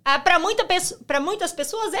 Bom, para muitas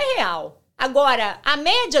pessoas é real. Agora, a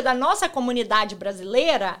média da nossa comunidade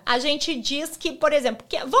brasileira, a gente diz que, por exemplo,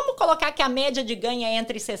 vamos colocar que a média de ganho é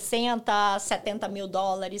entre 60 a 70 mil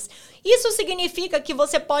dólares. Isso significa que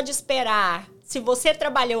você pode esperar, se você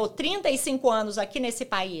trabalhou 35 anos aqui nesse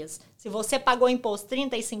país, se você pagou imposto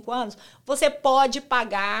 35 anos, você pode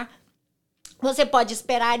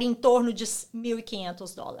esperar em torno de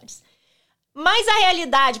 1.500 dólares. Mas a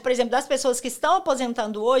realidade, por exemplo, das pessoas que estão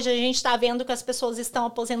aposentando hoje, a gente está vendo que as pessoas estão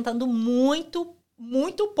aposentando muito,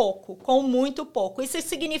 muito pouco, com muito pouco. Isso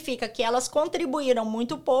significa que elas contribuíram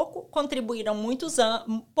muito pouco, contribuíram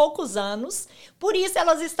poucos anos, por isso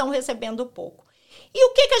elas estão recebendo pouco. E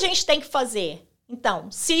o que a gente tem que fazer?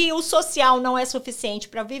 Então, se o social não é suficiente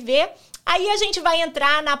para viver, aí a gente vai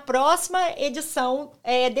entrar na próxima edição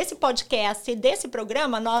desse podcast, desse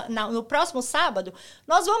programa, no próximo sábado,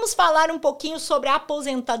 nós vamos falar um pouquinho sobre a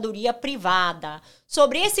aposentadoria privada,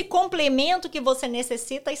 sobre esse complemento que você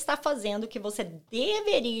necessita estar fazendo, que você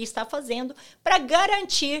deveria estar fazendo para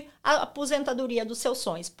garantir a aposentadoria dos seus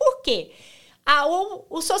sonhos. Por quê?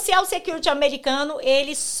 O Social Security americano,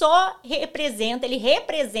 ele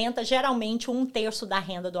representa geralmente 1/3 da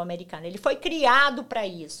renda do americano. Ele foi criado para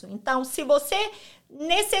isso. Então, se você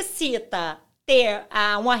necessita ter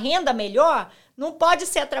uma renda melhor, não pode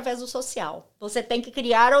ser através do social. Você tem que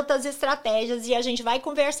criar outras estratégias e a gente vai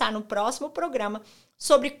conversar no próximo programa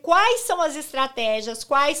sobre quais são as estratégias,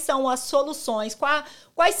 quais são as soluções,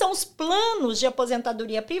 quais são os planos de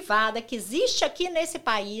aposentadoria privada que existe aqui nesse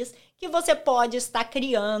país que você pode estar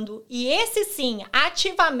criando. E esse sim,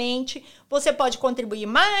 ativamente, você pode contribuir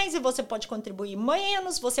mais e você pode contribuir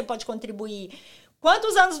menos, você pode contribuir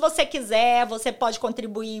quantos anos você quiser, você pode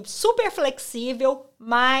contribuir super flexível,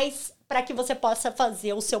 mas para que você possa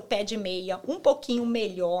fazer o seu pé de meia um pouquinho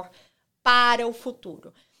melhor para o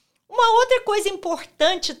futuro. Uma outra coisa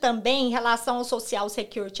importante também em relação ao Social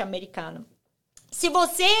Security americano. Se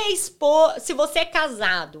você é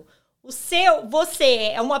casado,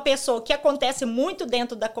 você é uma pessoa que acontece muito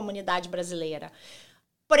dentro da comunidade brasileira.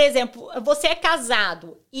 Por exemplo, você é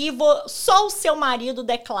casado e só o seu marido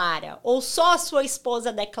declara, ou só a sua esposa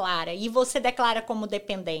declara, e você declara como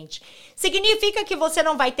dependente. Significa que você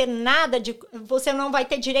não vai ter você não vai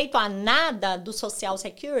ter direito a nada do Social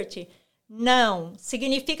Security? Não.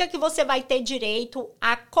 Significa que você vai ter direito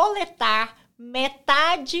a coletar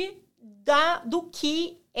metade do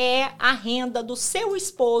que é a renda do seu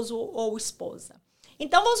esposo ou esposa.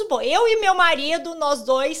 Então, vamos supor, eu e meu marido, nós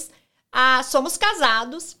dois somos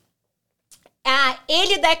casados.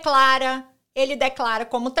 Ele declara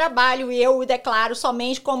como trabalho e eu declaro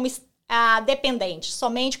somente como dependente,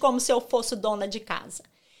 somente como se eu fosse dona de casa.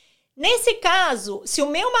 Nesse caso, se o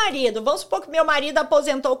meu marido, vamos supor que meu marido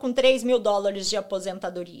aposentou com $3.000 de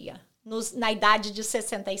aposentadoria na idade de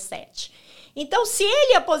 67. Então, se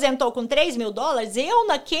ele aposentou com $3.000, eu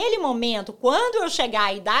naquele momento, quando eu chegar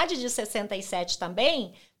à idade de 67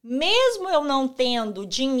 também, mesmo eu não tendo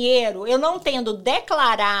dinheiro, eu não tendo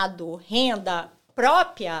declarado renda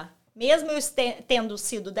própria, mesmo eu tendo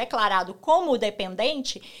sido declarado como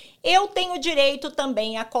dependente, eu tenho direito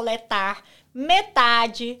também a coletar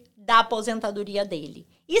metade da aposentadoria dele.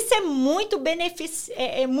 Isso é muito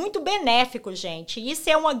benéfico, gente. Isso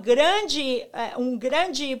é um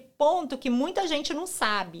grande ponto que muita gente não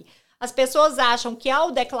sabe. As pessoas acham que ao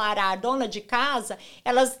declarar dona de casa,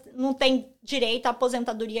 elas não têm direito à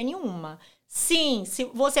aposentadoria nenhuma. Sim,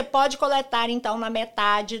 você pode coletar, então, na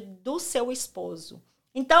metade do seu esposo.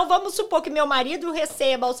 Então, vamos supor que meu marido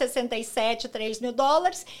receba aos 67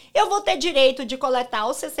 $3.000, eu vou ter direito de coletar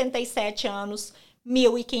aos 67 anos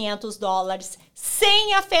 $1.500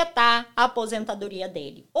 sem afetar a aposentadoria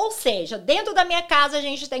dele. Ou seja, dentro da minha casa a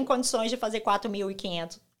gente tem condições de fazer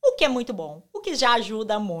 $4.500, o que é muito bom, o que já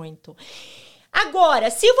ajuda muito.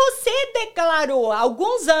 Agora, se você declarou há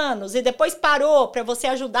alguns anos e depois parou para você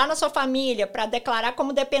ajudar na sua família, para declarar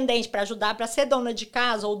como dependente, para ajudar para ser dona de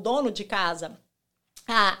casa ou dono de casa,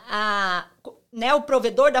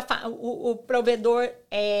 o provedor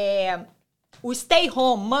o stay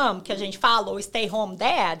home mom, que a gente fala, ou stay home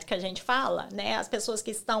dad, que a gente fala, né? As pessoas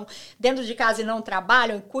que estão dentro de casa e não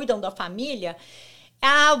trabalham e cuidam da família,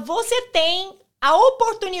 você tem a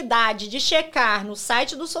oportunidade de checar no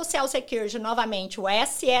site do Social Security, novamente, o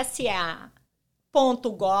ssa.gov,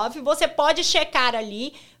 você pode checar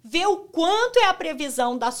ali, ver o quanto é a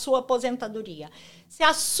previsão da sua aposentadoria. Se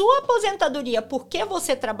a sua aposentadoria, porque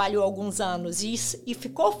você trabalhou alguns anos e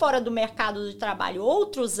ficou fora do mercado de trabalho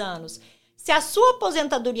outros anos, se a sua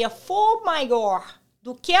aposentadoria for maior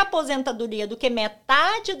do que a aposentadoria, do que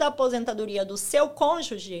metade da aposentadoria do seu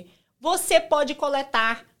cônjuge, você pode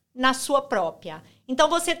coletar na sua própria. Então,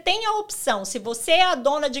 você tem a opção, se você é a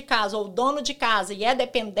dona de casa ou dono de casa e é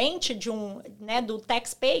dependente do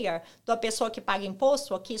taxpayer, da pessoa que paga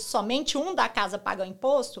imposto, aqui somente um da casa paga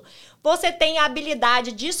imposto, você tem a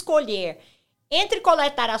habilidade de escolher entre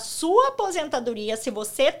coletar a sua aposentadoria, se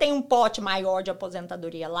você tem um pote maior de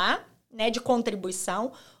aposentadoria lá, de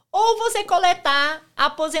contribuição, ou você coletar a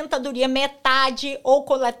aposentadoria metade ou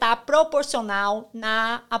coletar proporcional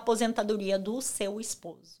na aposentadoria do seu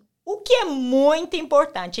esposo. O que é muito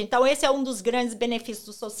importante. Então, esse é um dos grandes benefícios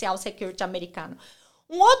do Social Security americano.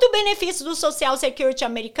 Um outro benefício do Social Security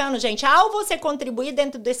americano, gente, ao você contribuir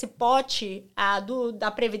dentro desse pote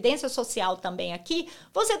da Previdência Social também aqui,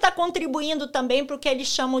 você está contribuindo também para o que eles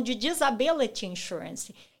chamam de Disability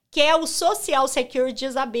Insurance, que é o Social Security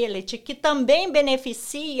Disability, que também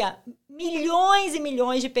beneficia milhões e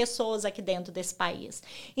milhões de pessoas aqui dentro desse país.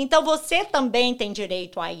 Então, você também tem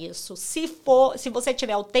direito a isso, se você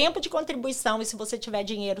tiver o tempo de contribuição e se você tiver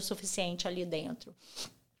dinheiro suficiente ali dentro.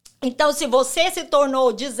 Então, se você se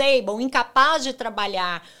tornou disabled, incapaz de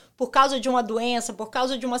trabalhar por causa de uma doença, por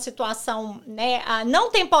causa de uma situação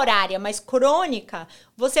não temporária, mas crônica,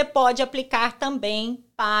 você pode aplicar também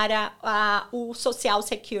para o Social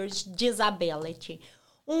Security Disability.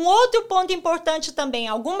 Um outro ponto importante também,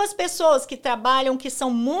 algumas pessoas que trabalham, que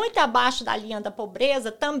são muito abaixo da linha da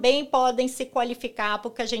pobreza, também podem se qualificar para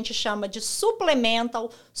o que a gente chama de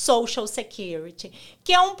Supplemental Social Security,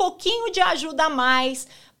 que é um pouquinho de ajuda a mais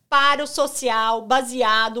para o social,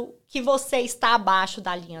 baseado que você está abaixo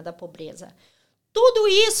da linha da pobreza. Tudo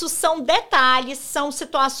isso são detalhes, são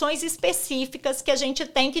situações específicas que a gente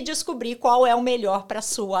tem que descobrir qual é o melhor para a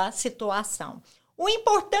sua situação. O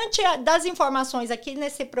importante das informações aqui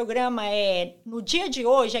nesse programa no dia de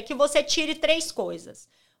hoje, é que você tire 3 coisas.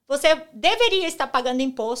 você deveria estar pagando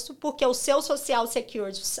imposto, porque o seu Social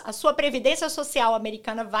Security, a sua previdência social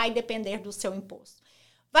americana vai depender do seu imposto.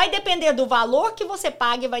 Vai depender do valor que você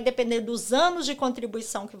paga e vai depender dos anos de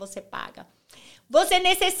contribuição que você paga. Você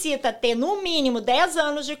necessita ter, no mínimo, 10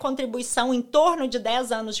 anos de contribuição, em torno de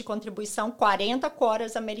 10 anos de contribuição, 40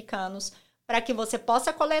 quotas americanos, para que você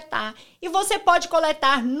possa coletar. E você pode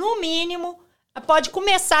coletar, no mínimo, pode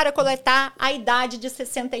começar a coletar a idade de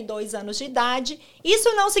 62 anos de idade. Isso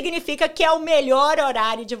não significa que é o melhor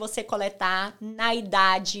horário de você coletar na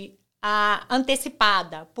idade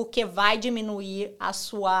antecipada, porque vai diminuir a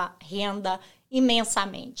sua renda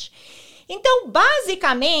imensamente. Então,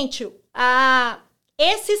 basicamente,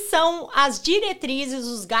 esses são as diretrizes,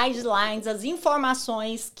 os guidelines, as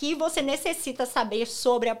informações que você necessita saber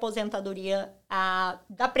sobre a aposentadoria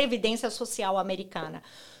da Previdência Social americana.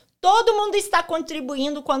 Todo mundo está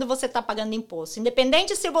contribuindo quando você está pagando imposto,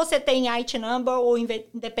 independente se você tem IT number ou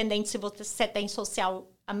independente se você tem social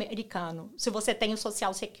americano, se você tem o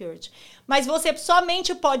Social Security. Mas você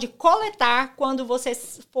somente pode coletar quando você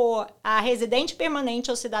for residente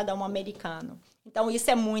permanente ou cidadão americano. Então, isso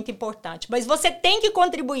é muito importante. Mas você tem que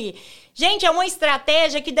contribuir. Gente, é uma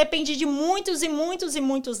estratégia que depende de muitos e muitos e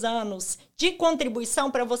muitos anos de contribuição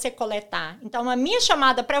para você coletar. Então, a minha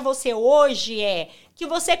chamada para você hoje é que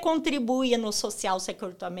você contribua no Social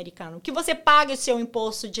Security americano, que você pague o seu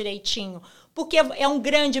imposto direitinho, porque é um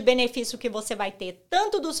grande benefício que você vai ter,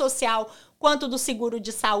 tanto do social quanto do seguro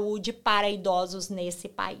de saúde para idosos nesse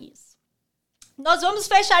país. Nós vamos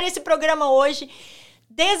fechar esse programa hoje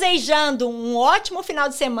desejando um ótimo final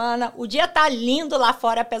de semana. O dia tá lindo lá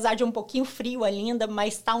fora, apesar de um pouquinho frio ainda,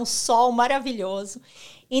 mas tá um sol maravilhoso.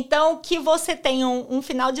 Então, que você tenha um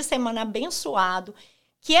final de semana abençoado,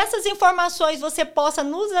 que essas informações você possa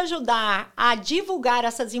nos ajudar a divulgar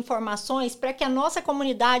essas informações para que a nossa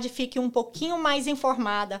comunidade fique um pouquinho mais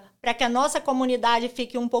informada, para que a nossa comunidade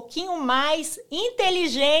fique um pouquinho mais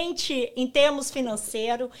inteligente em termos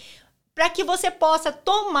financeiros, para que você possa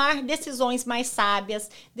tomar decisões mais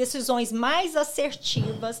sábias, decisões mais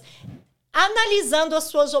assertivas, analisando as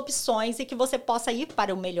suas opções e que você possa ir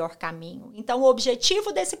para o melhor caminho. Então, o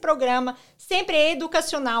objetivo desse programa sempre é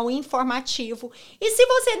educacional e informativo. E se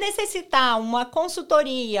você necessitar uma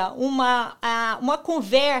consultoria, uma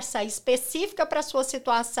conversa específica para a sua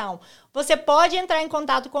situação, você pode entrar em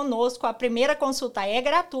contato conosco. A primeira consulta é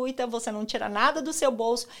gratuita, você não tira nada do seu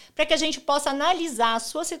bolso, para que a gente possa analisar a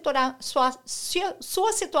sua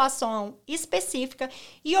situação específica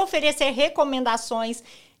e oferecer recomendações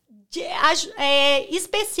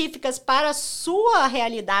específicas para a sua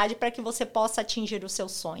realidade, para que você possa atingir os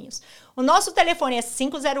seus sonhos. O nosso telefone é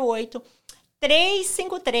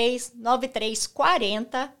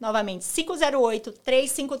 508-353-9340, novamente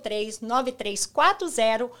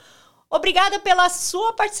 508-353-9340. Obrigada pela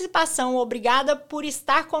sua participação, obrigada por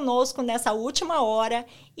estar conosco nessa última hora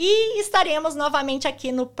e estaremos novamente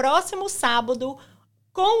aqui no próximo sábado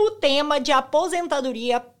com o tema de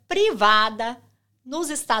aposentadoria privada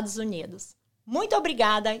nos Estados Unidos. Muito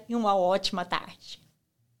obrigada e uma ótima tarde.